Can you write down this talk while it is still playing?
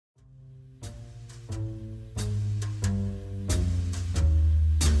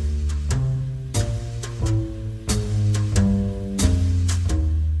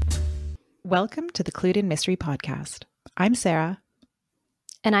Welcome to the Clued In Mystery Podcast. I'm Sarah.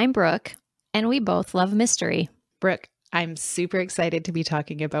 And I'm Brooke, and we both love mystery. Brooke, I'm super excited to be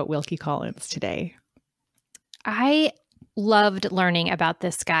talking about Wilkie Collins today. I loved learning about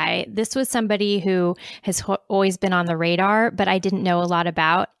this guy. This was somebody who has always been on the radar, but I didn't know a lot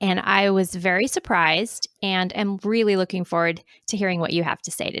about, and I was very surprised and am really looking forward to hearing what you have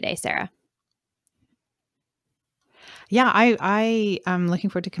to say today, Sarah. Yeah, I am looking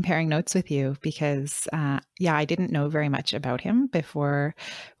forward to comparing notes with you because, I didn't know very much about him before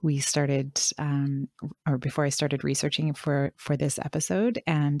we started, or before I started researching for this episode,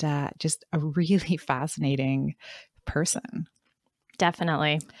 and just a really fascinating person.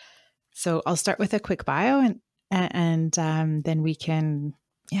 Definitely. So I'll start with a quick bio, and then we can,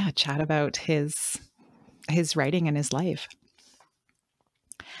 chat about his writing and his life.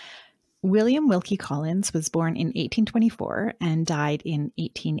 William Wilkie Collins was born in 1824 and died in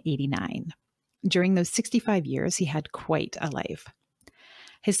 1889. During those 65 years, he had quite a life.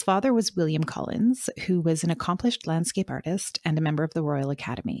 His father was William Collins, who was an accomplished landscape artist and a member of the Royal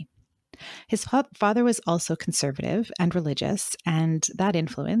Academy. His father was also conservative and religious, and that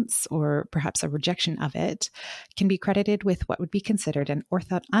influence, or perhaps a rejection of it, can be credited with what would be considered an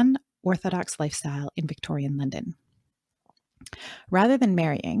unorthodox lifestyle in Victorian London. Rather than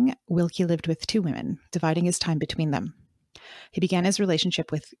marrying, Wilkie lived with two women, dividing his time between them. He began his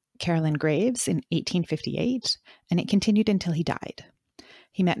relationship with Caroline Graves in 1858, and it continued until he died.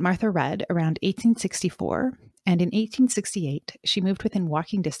 He met Martha Rudd around 1864, and in 1868, she moved within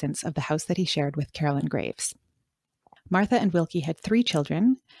walking distance of the house that he shared with Caroline Graves. Martha and Wilkie had 3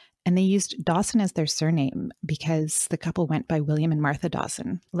 children, and they used Dawson as their surname because the couple went by William and Martha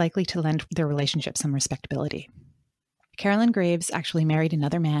Dawson, likely to lend their relationship some respectability. Caroline Graves actually married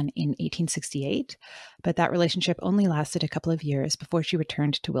another man in 1868, but that relationship only lasted a couple of years before she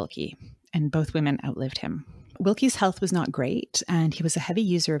returned to Wilkie, and both women outlived him. Wilkie's health was not great, and he was a heavy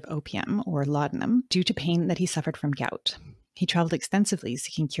user of opium, or laudanum, due to pain that he suffered from gout. He traveled extensively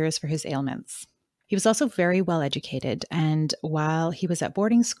seeking cures for his ailments. He was also very well educated, and while he was at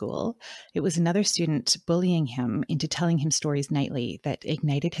boarding school, it was another student bullying him into telling him stories nightly that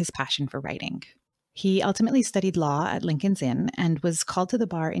ignited his passion for writing. He ultimately studied law at Lincoln's Inn and was called to the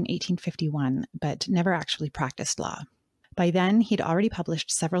bar in 1851, but never actually practiced law. By then, he'd already published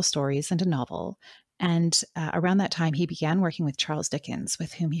several stories and a novel, and around that time, he began working with Charles Dickens,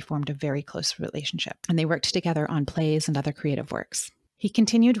 with whom he formed a very close relationship, and they worked together on plays and other creative works. He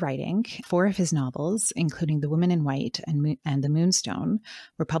continued writing. 4 of his novels, including The Woman in White and The Moonstone,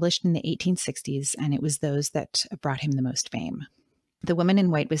 were published in the 1860s, and it was those that brought him the most fame. The Woman in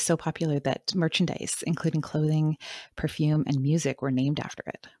White was so popular that merchandise, including clothing, perfume, and music, were named after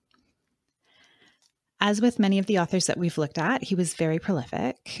it. As with many of the authors that we've looked at, he was very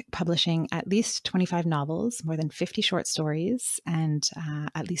prolific, publishing at least 25 novels, more than 50 short stories, and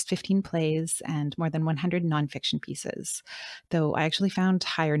at least 15 plays, and more than 100 nonfiction pieces, though I actually found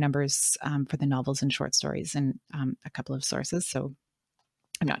higher numbers for the novels and short stories in a couple of sources, so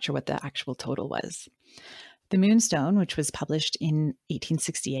I'm not sure what the actual total was. The Moonstone, which was published in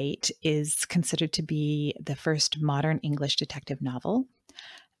 1868, is considered to be the first modern English detective novel.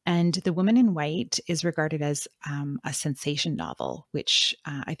 And The Woman in White is regarded as a sensation novel, which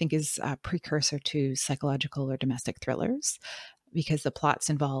I think is a precursor to psychological or domestic thrillers, because the plots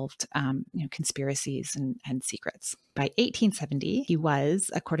involved conspiracies and secrets. By 1870, he was,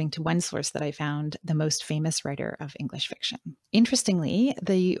 according to one source that I found, the most famous writer of English fiction. Interestingly,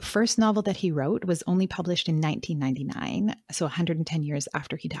 the first novel that he wrote was only published in 1999, so 110 years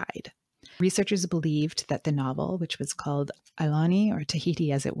after he died. Researchers believed that the novel, which was called Ioláni, or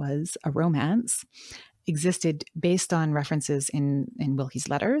Tahíti As It Was, a romance, existed based on references in Wilkie's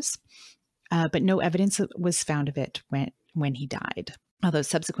letters, but no evidence was found of it when he died. Although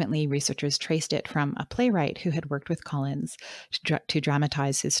subsequently researchers traced it from a playwright who had worked with Collins to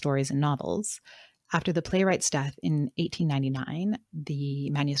dramatize his stories and novels. After the playwright's death in 1899, the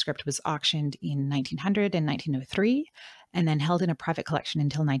manuscript was auctioned in 1900 and 1903, and then held in a private collection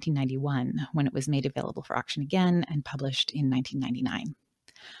until 1991, when it was made available for auction again and published in 1999.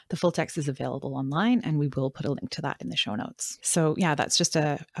 The full text is available online, and we will put a link to that in the show notes. So yeah, that's just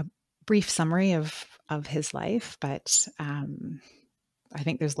a brief summary of his life, but I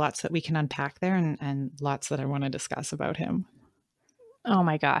think there's lots that we can unpack there and lots that I want to discuss about him. Oh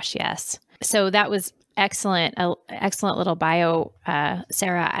my gosh, yes. So that was excellent little bio,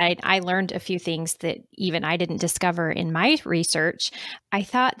 Sarah. I learned a few things that even I didn't discover in my research. I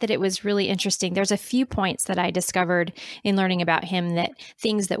thought that it was really interesting. There's a few points that I discovered in learning about him, that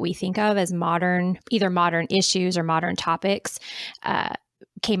things that we think of as modern, either modern issues or modern topics,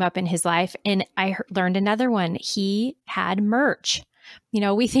 came up in his life. And I learned another one. He had merch.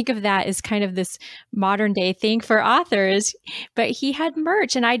 We think of that as kind of this modern day thing for authors, but he had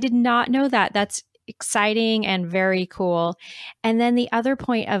merch, and I did not know that. That's exciting and very cool. And then the other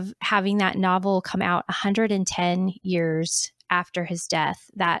point of having that novel come out 110 years after his death,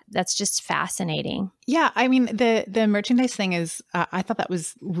 that's just fascinating. Yeah, I mean, the merchandise thing is, I thought that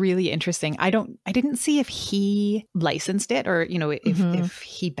was really interesting. I didn't see if he licensed it or, if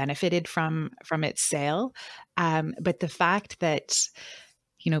he benefited from its sale. But the fact that,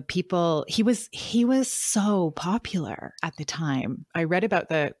 he was so popular at the time. I read about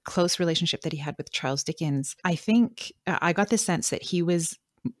the close relationship that he had with Charles Dickens. I think I got the sense that he was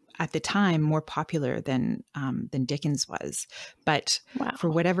at the time more popular than Dickens was. But wow. For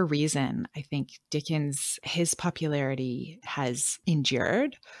whatever reason, I think Dickens, his popularity has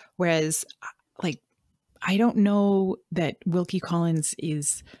endured. Whereas I don't know that Wilkie Collins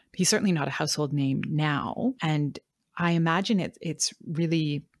he's certainly not a household name now. And I imagine it's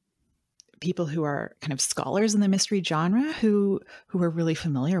really people who are kind of scholars in the mystery genre who are really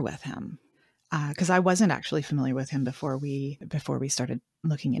familiar with him. Because I wasn't actually familiar with him before we started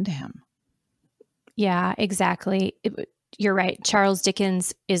looking into him. Yeah, exactly. You're right. Charles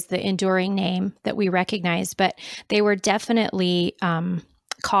Dickens is the enduring name that we recognize, but they were definitely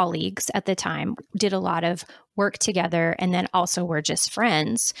colleagues at the time, did a lot of work together, and then also were just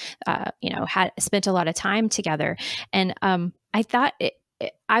friends, had spent a lot of time together. And I thought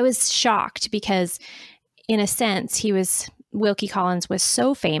I was shocked because in a sense, Wilkie Collins was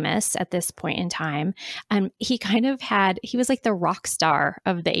so famous at this point in time. And he was like the rock star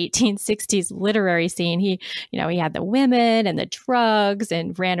of the 1860s literary scene. He had the women and the drugs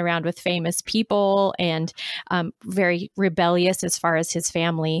and ran around with famous people, and very rebellious as far as his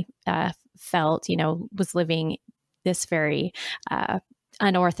family felt, was living this very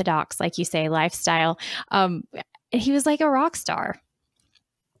unorthodox, like you say, lifestyle. He was like a rock star.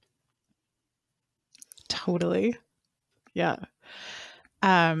 Totally. Yeah.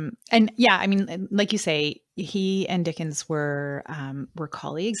 And yeah, I mean, like you say, he and Dickens were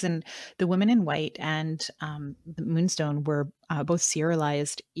colleagues, and The Women in White and the Moonstone were both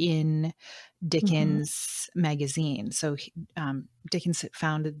serialized in Dickens magazine. So Dickens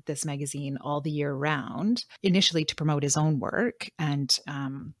founded this magazine all the year round, initially to promote his own work, and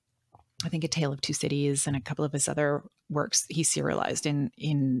I think A Tale of Two Cities and a couple of his other works he serialized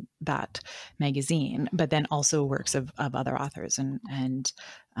in that magazine, but then also works of other authors and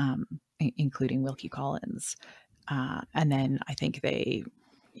including Wilkie Collins. And then I think they,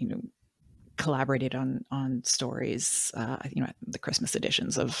 collaborated on stories, the Christmas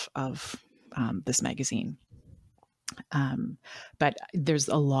editions of this magazine. But there's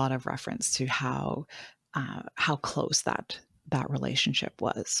a lot of reference to how close that relationship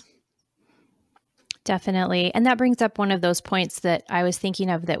was. Definitely. And that brings up one of those points that I was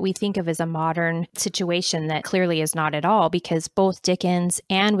thinking of that we think of as a modern situation that clearly is not at all, because both Dickens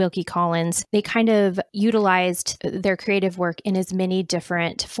and Wilkie Collins, they kind of utilized their creative work in as many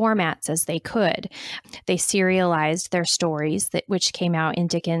different formats as they could. They serialized their stories, which came out in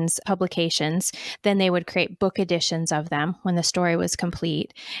Dickens publications. Then they would create book editions of them when the story was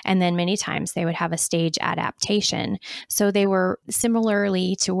complete. And then many times they would have a stage adaptation. So they were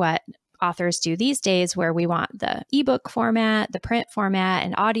similarly to what authors do these days, where we want the ebook format, the print format,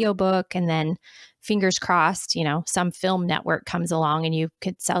 an audiobook, and then fingers crossed, some film network comes along and you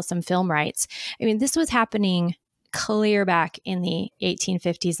could sell some film rights. I mean, this was happening clear back in the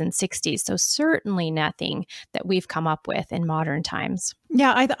 1850s and 60s. So certainly nothing that we've come up with in modern times.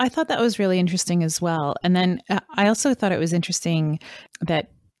 Yeah, I thought that was really interesting as well. And then I also thought it was interesting that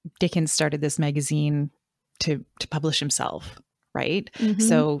Dickens started this magazine to publish himself. Right. Mm-hmm.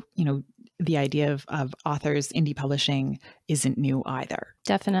 So, the idea of authors, indie publishing isn't new either.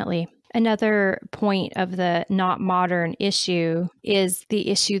 Definitely. Another point of the not modern issue is the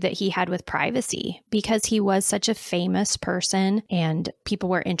issue that he had with privacy, because he was such a famous person and people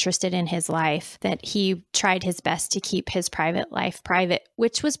were interested in his life that he tried his best to keep his private life private,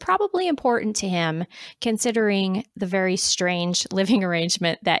 which was probably important to him considering the very strange living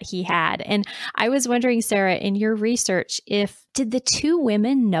arrangement that he had. And I was wondering, Sarah, in your research, did the two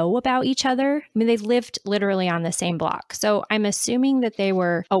women know about each other? I mean, they lived literally on the same block. So I'm assuming that they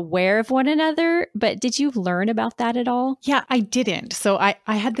were aware of one another, but did you learn about that at all? Yeah, I didn't. So I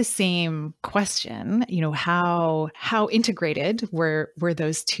had the same question, how integrated were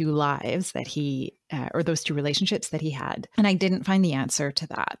those two lives that he or those two relationships that he had. And I didn't find the answer to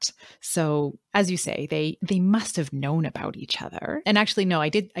that. So as you say, they must have known about each other. And actually, no, I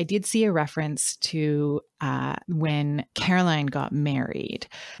did see a reference to when Caroline got married,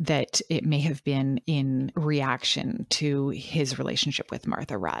 that it may have been in reaction to his relationship with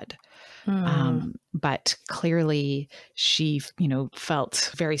Martha Rudd. But clearly she,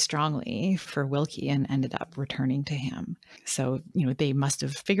 felt very strongly for Wilkie and ended up returning to him. So, they must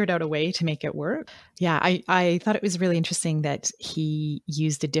have figured out a way to make it work. Yeah, I thought it was really interesting that he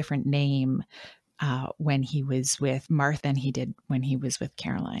used a different name when he was with Martha than he did when he was with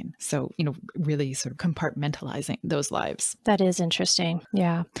Caroline. So, really sort of compartmentalizing those lives. That is interesting.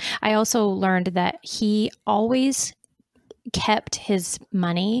 Yeah. I also learned that he always kept his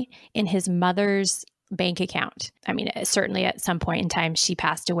money in his mother's bank account. I mean, certainly at some point in time, she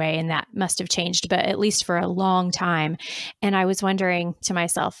passed away and that must have changed, but at least for a long time. And I was wondering to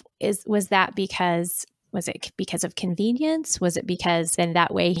myself, was it because of convenience? Was it because then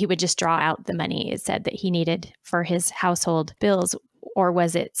that way he would just draw out the money it said that he needed for his household bills? Or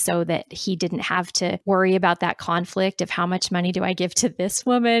was it so that he didn't have to worry about that conflict of how much money do I give to this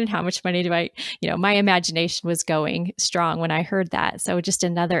woman? How much money do I, my imagination was going strong when I heard that. So just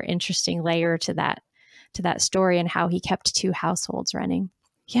another interesting layer to that story and how he kept two households running.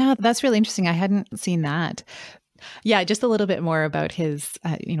 Yeah, that's really interesting. I hadn't seen that. Yeah, just a little bit more about his,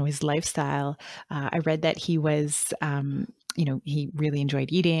 his lifestyle. I read that he was, he really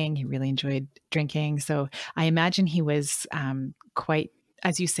enjoyed eating. He really enjoyed drinking. So I imagine he was quite,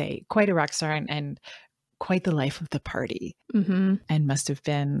 as you say, quite a rock star and quite the life of the party, and must have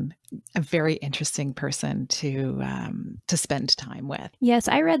been a very interesting person to spend time with. Yes,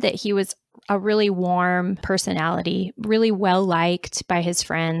 I read that he was a really warm personality, really well liked by his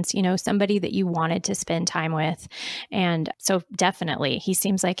friends, somebody that you wanted to spend time with. And so definitely, he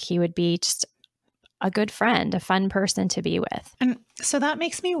seems like he would be just a good friend, a fun person to be with. And so that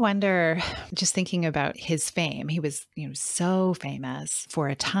makes me wonder, just thinking about his fame, he was, so famous for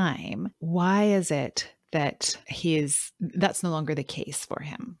a time. Why is it that that's no longer the case for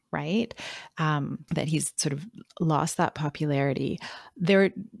him, right? That he's sort of lost that popularity.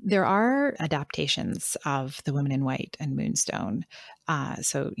 There are adaptations of The Woman in White and Moonstone.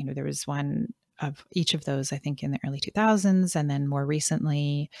 So, there was one of each of those, I think, in the early 2000s. And then more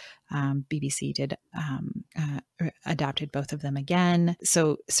recently, BBC did adapted both of them again.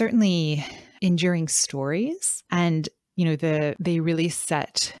 So certainly enduring stories. And they really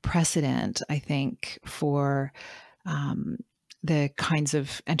set precedent, I think, for the kinds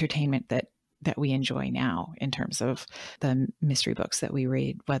of entertainment that we enjoy now in terms of the mystery books that we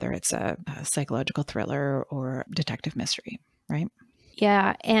read, whether it's a psychological thriller or detective mystery, right?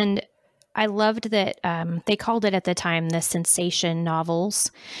 Yeah. And I loved that they called it at the time the sensation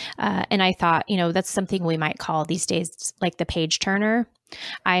novels. And I thought, that's something we might call these days like the page turner.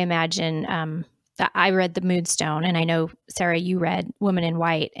 I imagine I read The Moonstone, and I know, Sarah, you read Woman in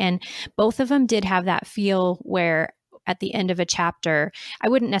White, and both of them did have that feel where at the end of a chapter, I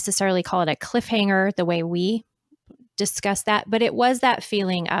wouldn't necessarily call it a cliffhanger the way we discuss that, but it was that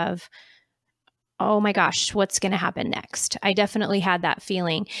feeling of, oh my gosh, what's going to happen next? I definitely had that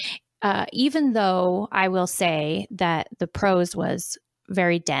feeling, even though I will say that the prose was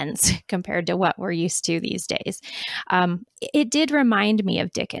very dense compared to what we're used to these days. It did remind me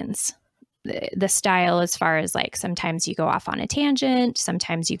of Dickens. The style, as far as like sometimes you go off on a tangent,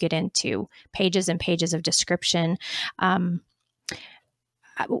 sometimes you get into pages and pages of description.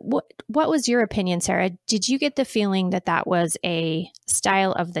 What was your opinion, Sarah? Did you get the feeling that was a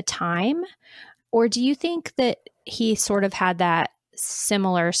style of the time, or do you think that he sort of had that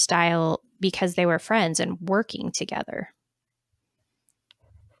similar style because they were friends and working together?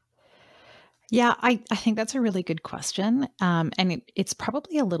 Yeah, I think that's a really good question. And it's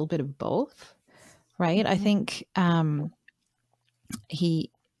probably a little bit of both, right? I think I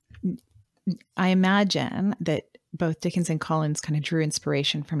imagine that both Dickens and Collins kind of drew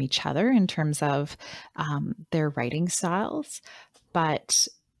inspiration from each other in terms of their writing styles. But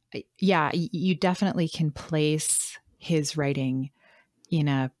yeah, you definitely can place his writing in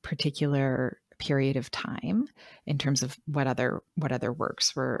a particular period of time in terms of what other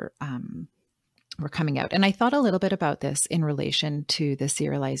works were coming out. And I thought a little bit about this in relation to the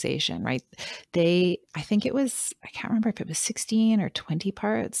serialization, right? I think it was, I can't remember if it was 16 or 20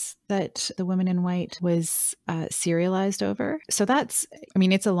 parts that The Woman in White was serialized over. So it's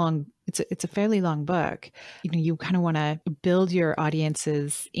a fairly long book. You kind of want to build your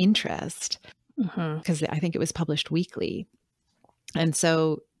audience's interest because I think it was published weekly. And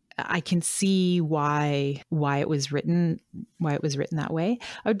so I can see why it was written that way.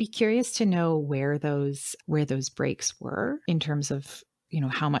 I would be curious to know where those breaks were in terms of,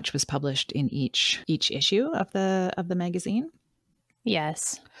 how much was published in each issue of the magazine.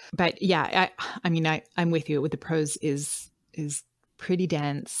 Yes. But yeah, I'm with you. With the prose is pretty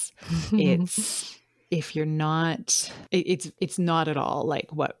dense. It's if you're not, it's not at all like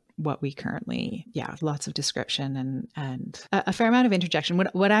what we currently, lots of description and a fair amount of interjection.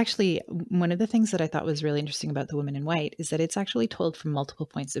 What actually, one of the things that I thought was really interesting about The Woman in White is that it's actually told from multiple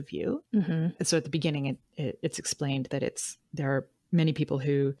points of view. Mm-hmm. So at the beginning, it's explained that there are many people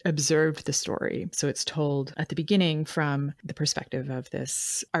who observed the story. So it's told at the beginning from the perspective of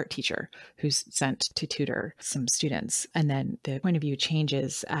this art teacher who's sent to tutor some students. And then the point of view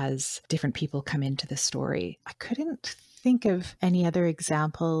changes as different people come into the story. I couldn't think of any other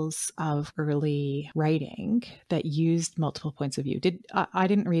examples of early writing that used multiple points of view. I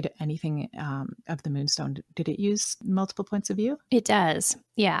didn't read anything of the Moonstone. Did it use multiple points of view? It does.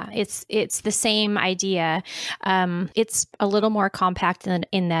 Yeah, it's the same idea. It's a little more compact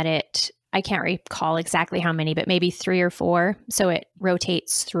in that I can't recall exactly how many, but maybe 3 or 4. So it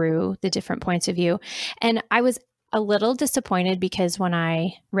rotates through the different points of view. And I was a little disappointed because when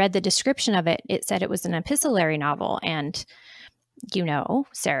I read the description of it, it said it was an epistolary novel. And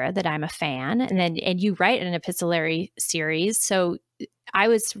Sarah, that I'm a fan, and you write an epistolary series. So I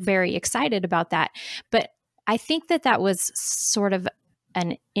was very excited about that. But I think that was sort of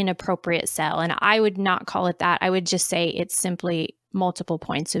an inappropriate sell. And I would not call it that. I would just say it's simply multiple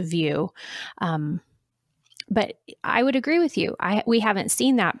points of view. But I would agree with you. We haven't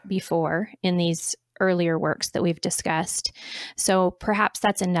seen that before in these earlier works that we've discussed. So perhaps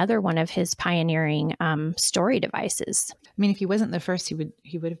that's another one of his pioneering story devices. I mean, if he wasn't the first,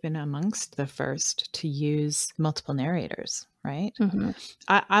 he would have been amongst the first to use multiple narrators, right? Mm-hmm.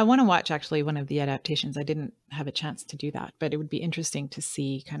 I want to watch actually one of the adaptations. I didn't have a chance to do that, but it would be interesting to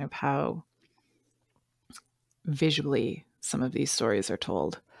see kind of how visually some of these stories are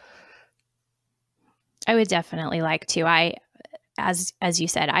told. I would definitely like to. As you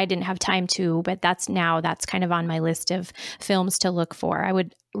said, I didn't have time to, but that's kind of on my list of films to look for. I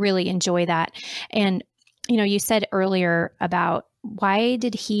would really enjoy that. And, you said earlier about why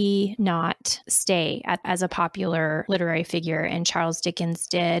did he not stay as a popular literary figure and Charles Dickens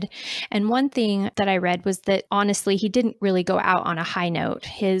did? And one thing that I read was that honestly, he didn't really go out on a high note.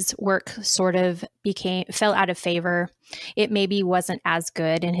 His work sort of fell out of favor. It maybe wasn't as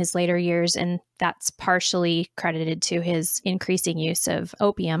good in his later years, and that's partially credited to his increasing use of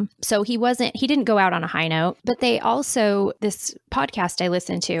opium. So he didn't go out on a high note. But this podcast I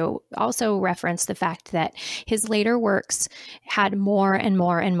listened to also referenced the fact that his later works had more and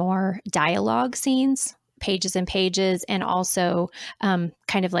more and more dialogue scenes, pages and pages, and also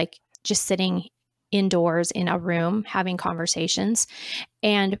kind of like just sitting indoors in a room having conversations.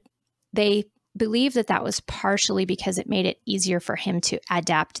 And they believe that was partially because it made it easier for him to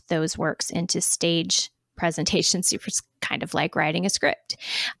adapt those works into stage presentations. It was kind of like writing a script,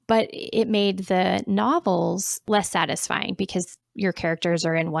 but it made the novels less satisfying because your characters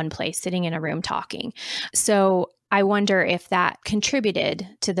are in one place, sitting in a room talking. So I wonder if that contributed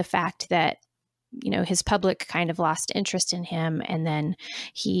to the fact that, his public kind of lost interest in him, and then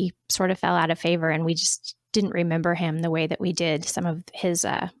he sort of fell out of favor, and we just didn't remember him the way that we did some of his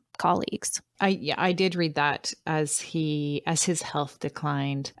colleagues. I did read that as his health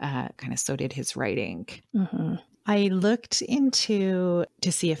declined, kind of so did his writing. Mm-hmm. I looked to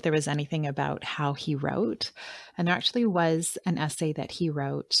see if there was anything about how he wrote, and there actually was an essay that he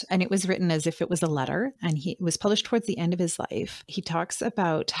wrote, and it was written as if it was a letter, and it was published towards the end of his life. He talks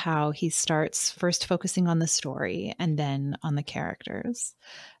about how he starts first focusing on the story and then on the characters.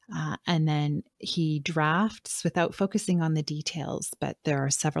 And then he drafts without focusing on the details, but there are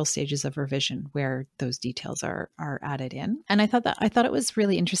several stages of revision where those details are added in. And I thought it was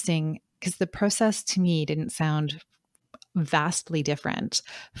really interesting because the process to me didn't sound vastly different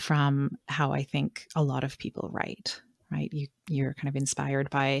from how I think a lot of people write. Right? You're kind of inspired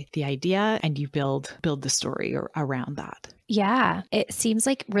by the idea and you build the story around that. Yeah, it seems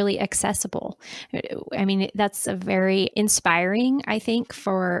like really accessible. I mean, that's a very inspiring, I think,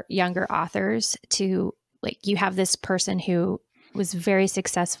 for younger authors to, like, you have this person who was very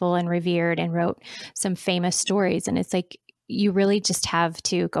successful and revered and wrote some famous stories. And it's like, you really just have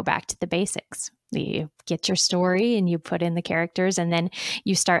to go back to the basics. You get your story and you put in the characters and then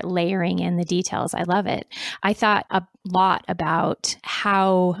you start layering in the details. I love it. I thought a lot about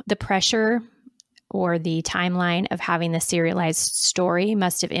how the pressure or the timeline of having the serialized story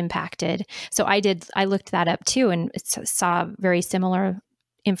must have impacted. So I looked that up too and saw very similar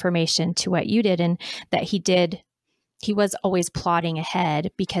information to what you did, and that he was always plotting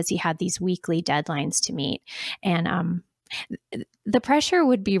ahead because he had these weekly deadlines to meet. And the pressure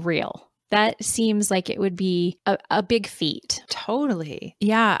would be real. That seems like it would be a big feat. Totally.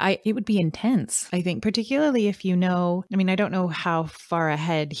 Yeah, it would be intense, I think, particularly if you know, I mean, I don't know how far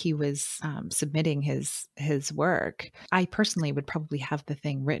ahead he was submitting his work. I personally would probably have the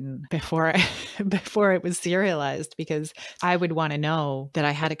thing written before it was serialized, because I would want to know that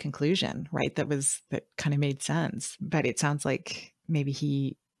I had a conclusion, right? That kind of made sense. But it sounds like maybe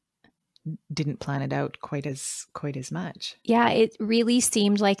he didn't plan it out quite as much. Yeah, it really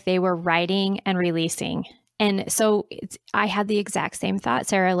seemed like they were writing and releasing. And so I had the exact same thought,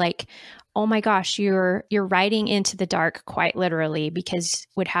 Sarah, like, oh my gosh, you're writing into the dark quite literally, because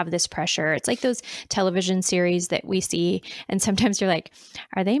would have this pressure. It's like those television series that we see, and sometimes you're like,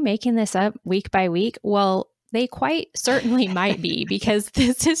 are they making this up week by week? Well, they quite certainly might be, because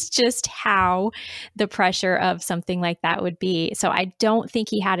this is just how the pressure of something like that would be. So I don't think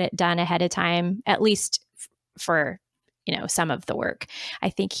he had it done ahead of time, at least for, some of the work. I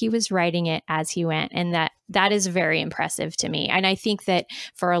think he was writing it as he went. And that is very impressive to me. And I think that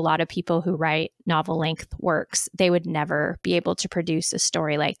for a lot of people who write novel length works, they would never be able to produce a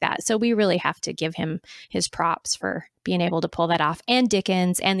story like that. So we really have to give him his props for being able to pull that off. And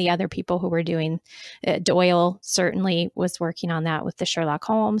Dickens and the other people who were doing, Doyle certainly was working on that with the Sherlock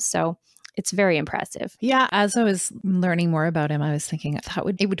Holmes. So it's very impressive. Yeah. As I was learning more about him, I was thinking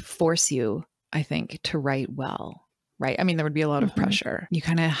it would force you, I think, to write well. Right. I mean, there would be a lot of pressure. You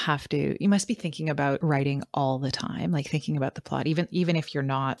kind of you must be thinking about writing all the time, like thinking about the plot, even if you're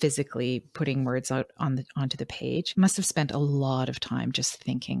not physically putting words out onto the page. You must have spent a lot of time just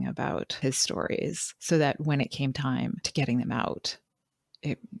thinking about his stories, so that when it came time to getting them out,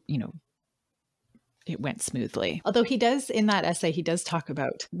 it went smoothly. Although in that essay, he does talk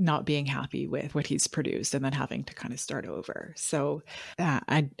about not being happy with what he's produced and then having to kind of start over. So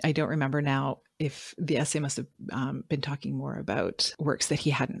I don't remember now if the essay must have been talking more about works that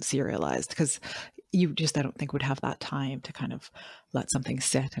he hadn't serialized, because I don't think would have that time to kind of let something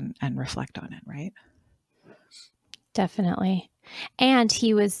sit and reflect on it, right? Definitely. And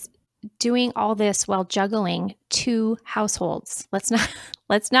he was doing all this while juggling 2 households. Let's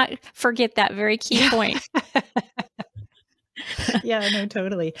not forget that very key point. Yeah, no,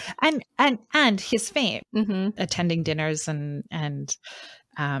 totally. And his fame, attending dinners and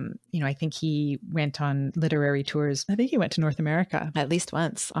I think he went on literary tours. I think he went to North America at least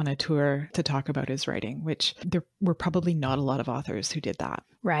once on a tour to talk about his writing, which there were probably not a lot of authors who did that.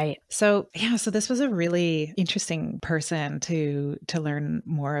 Right. So this was a really interesting person to learn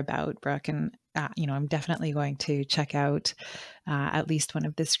more about, Brooke. And, I'm definitely going to check out at least one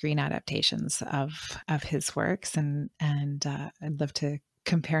of the screen adaptations of his works. And I'd love to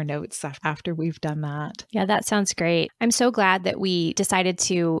compare notes after we've done that. Yeah, that sounds great. I'm so glad that we decided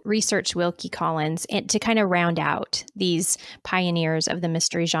to research Wilkie Collins and to kind of round out these pioneers of the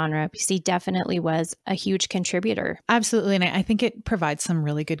mystery genre, because he definitely was a huge contributor. Absolutely. And I think it provides some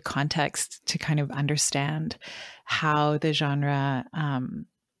really good context to kind of understand how the genre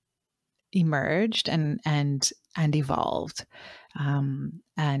emerged and evolved.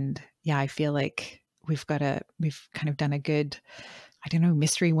 And yeah, I feel like we've kind of done a good,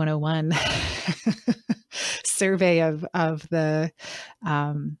 Mystery 101 survey of the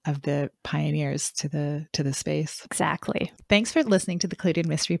pioneers to the space. Exactly. Thanks for listening to the Clued In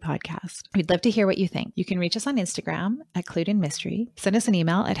Mystery podcast. We'd love to hear what you think. You can reach us on Instagram at Clued In Mystery, send us an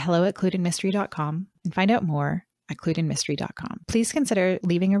email at hello@cluedinmystery.com, and find out more at cluedinmystery.com. Please consider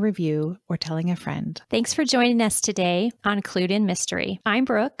leaving a review or telling a friend. Thanks for joining us today on Clued In Mystery. I'm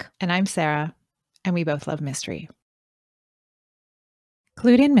Brooke. And I'm Sarah, and we both love mystery.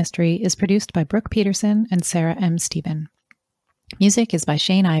 Clued In Mystery is produced by Brooke Peterson and Sarah M. Stephen. Music is by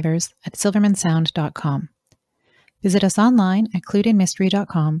Shane Ivers at silvermansound.com. Visit us online at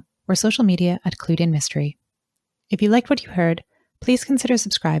cluedinmystery.com or social media at Clued In Mystery. If you liked what you heard, please consider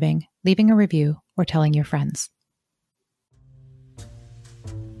subscribing, leaving a review, or telling your friends.